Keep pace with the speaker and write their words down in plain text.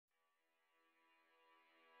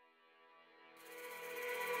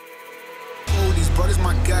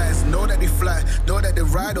guys, know that they fly, know that they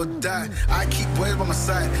ride or die. I keep boys by my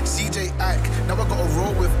side, CJ Ike, now I gotta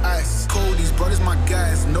roll with ice. Cody's brothers, my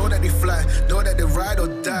guys, know that they fly, know that they ride or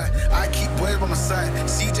die. I keep boys by my side,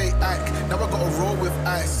 CJ Ike, now I gotta roll with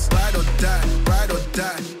ice. Ride or die, ride or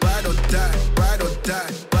die, ride or die, ride or die,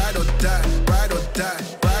 ride or die, ride or die,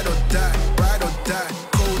 ride or die, ride or die.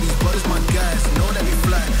 Cody's brothers, my guys, know that they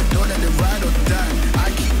fly, know that they ride or die. I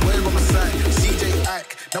keep boys by my side, CJ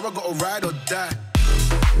Ike, now I gotta ride or die.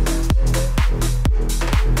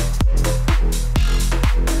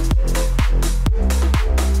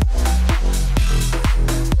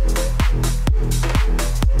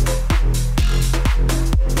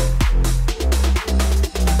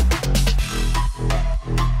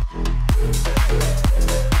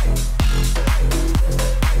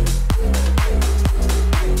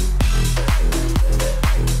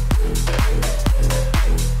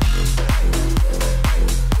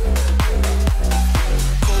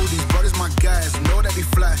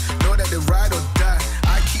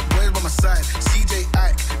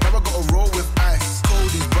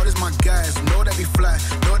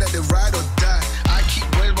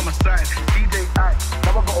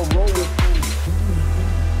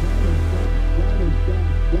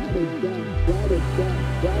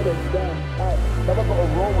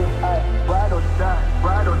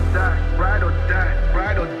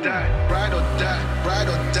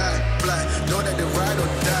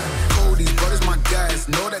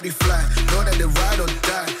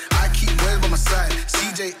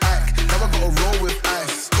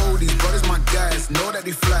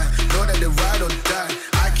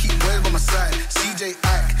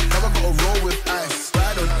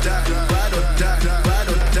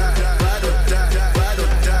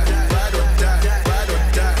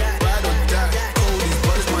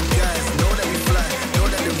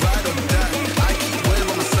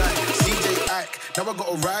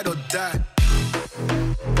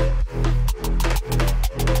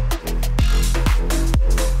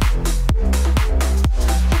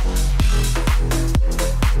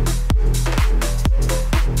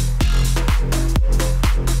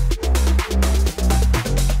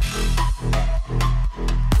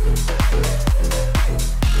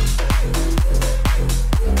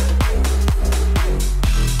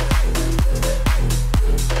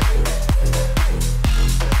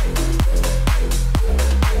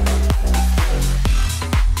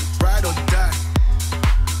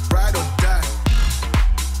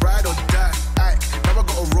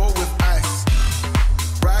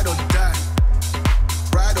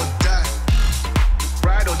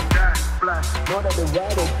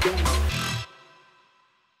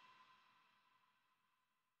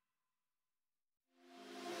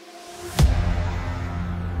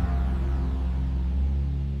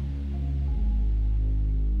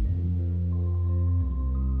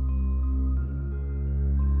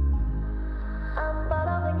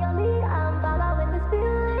 Following your lead, I'm following the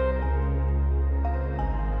spirit.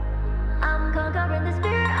 Conquering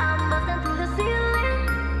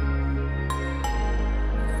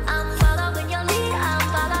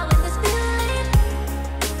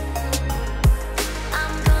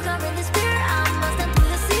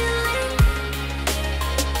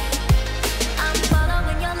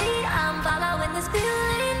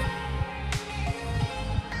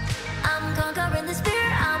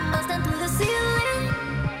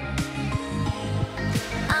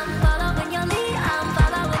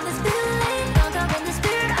the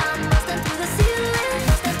spirit, I'm busting through the ceiling.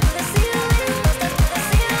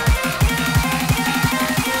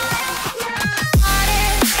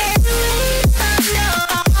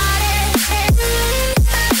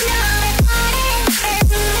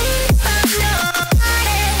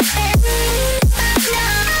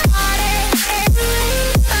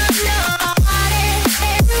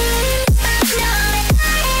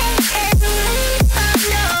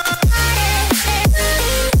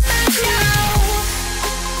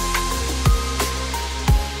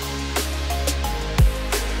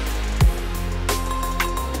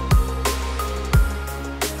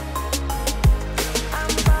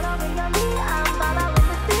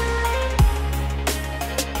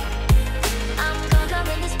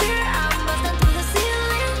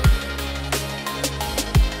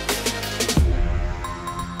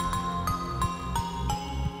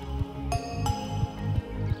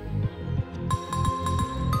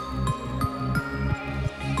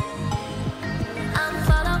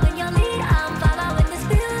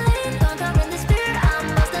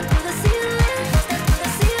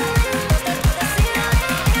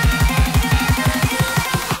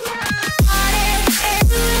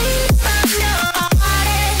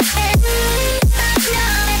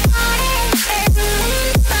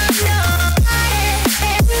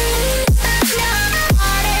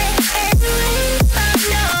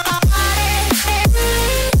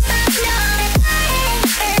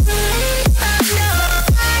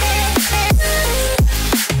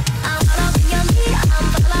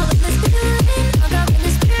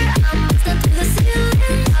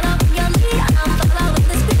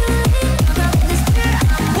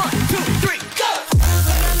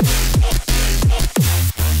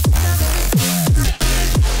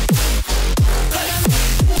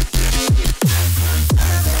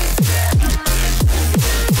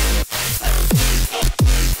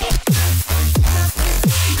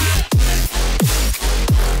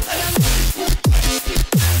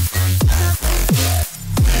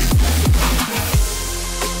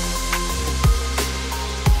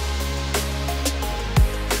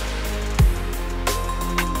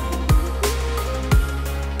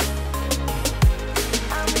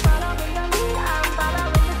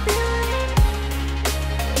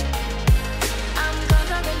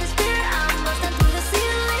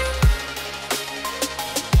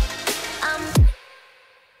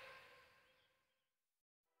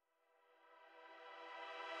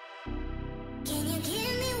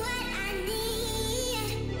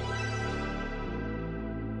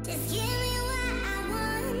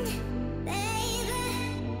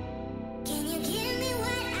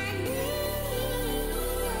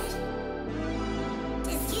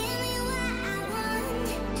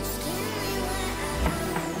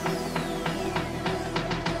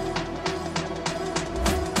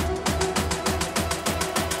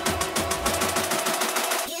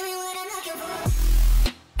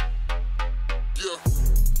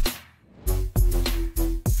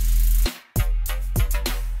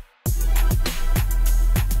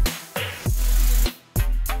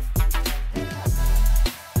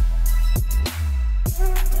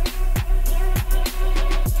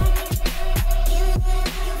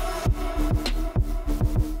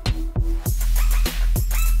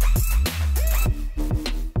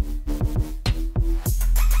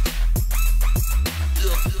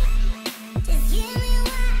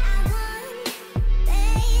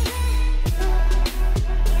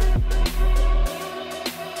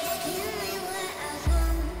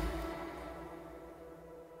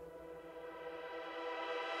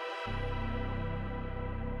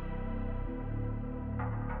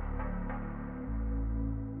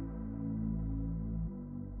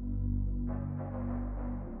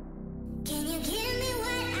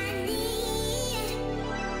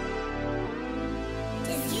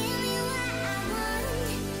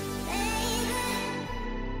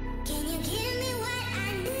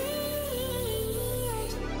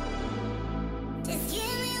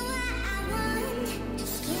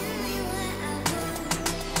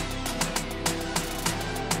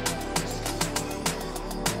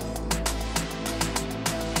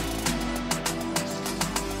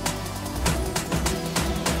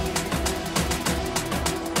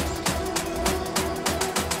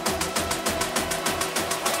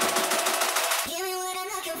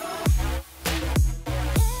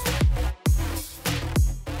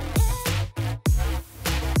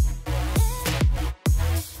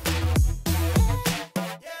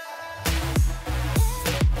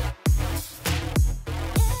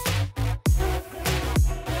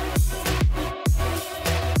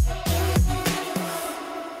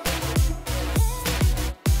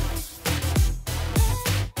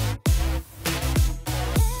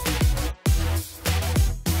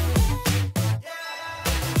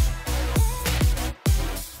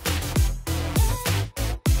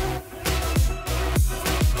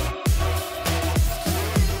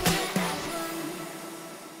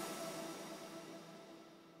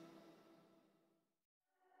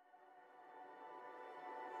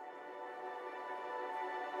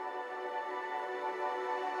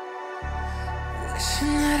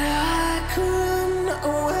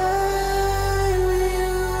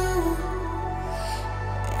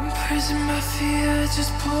 my fear,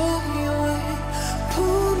 just pull me away,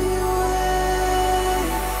 pull me away.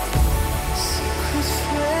 Secret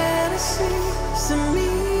fantasies of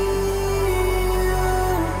me.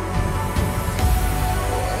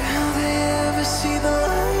 Will they ever see the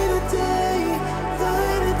light of day,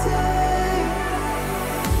 light of day?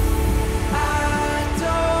 I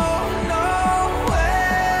don't know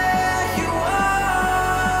where you are,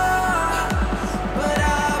 but I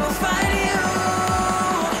will find you.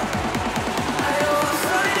 I will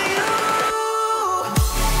find you.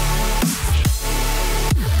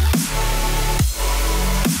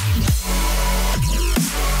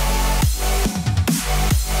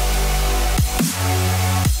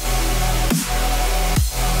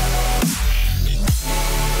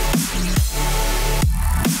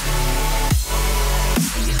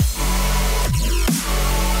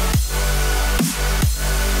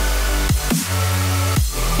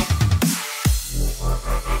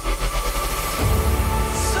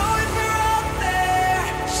 So if you're out there,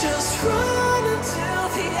 just run until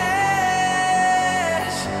the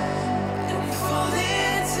edge and fall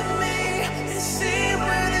into me and see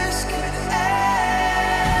where this could end.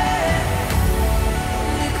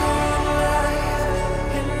 Make our own life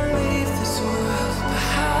and leave this world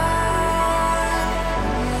behind.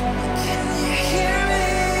 Can you hear me?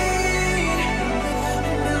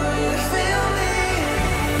 Do you feel me?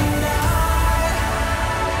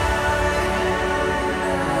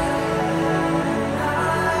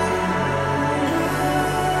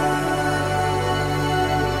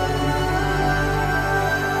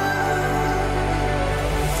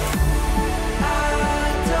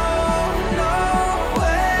 I don't know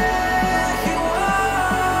where you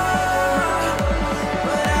are,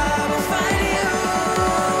 but I will find you.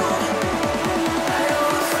 I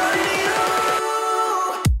will find you.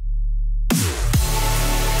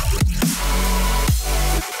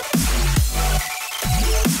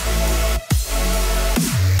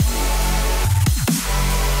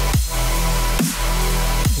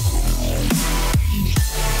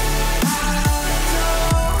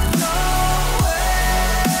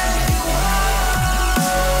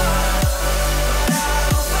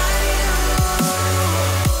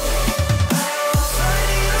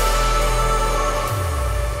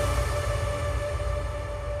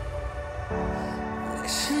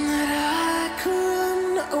 Wishing that I could run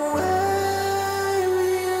away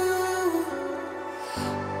with you.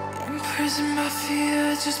 Imprisoned by fear,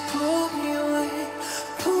 just pull me away,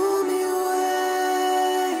 pull me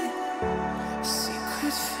away.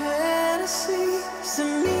 Secret fantasies of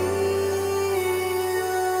me.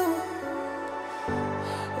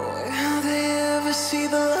 Will they ever see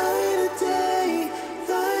the light of day,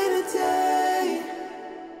 light of day?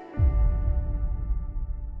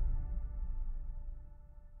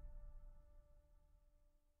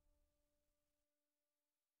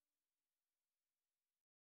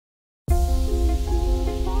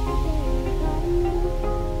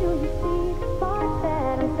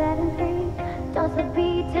 Does the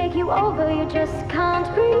beat take you over? You just can't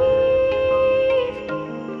breathe.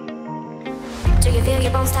 Do you feel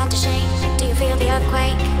your bones start to shake? Do you feel the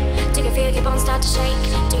earthquake? Do you feel your bones start to shake?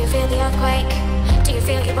 Do you feel the earthquake? Do you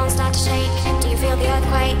feel your bones start to shake? Do you feel the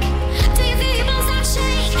earthquake?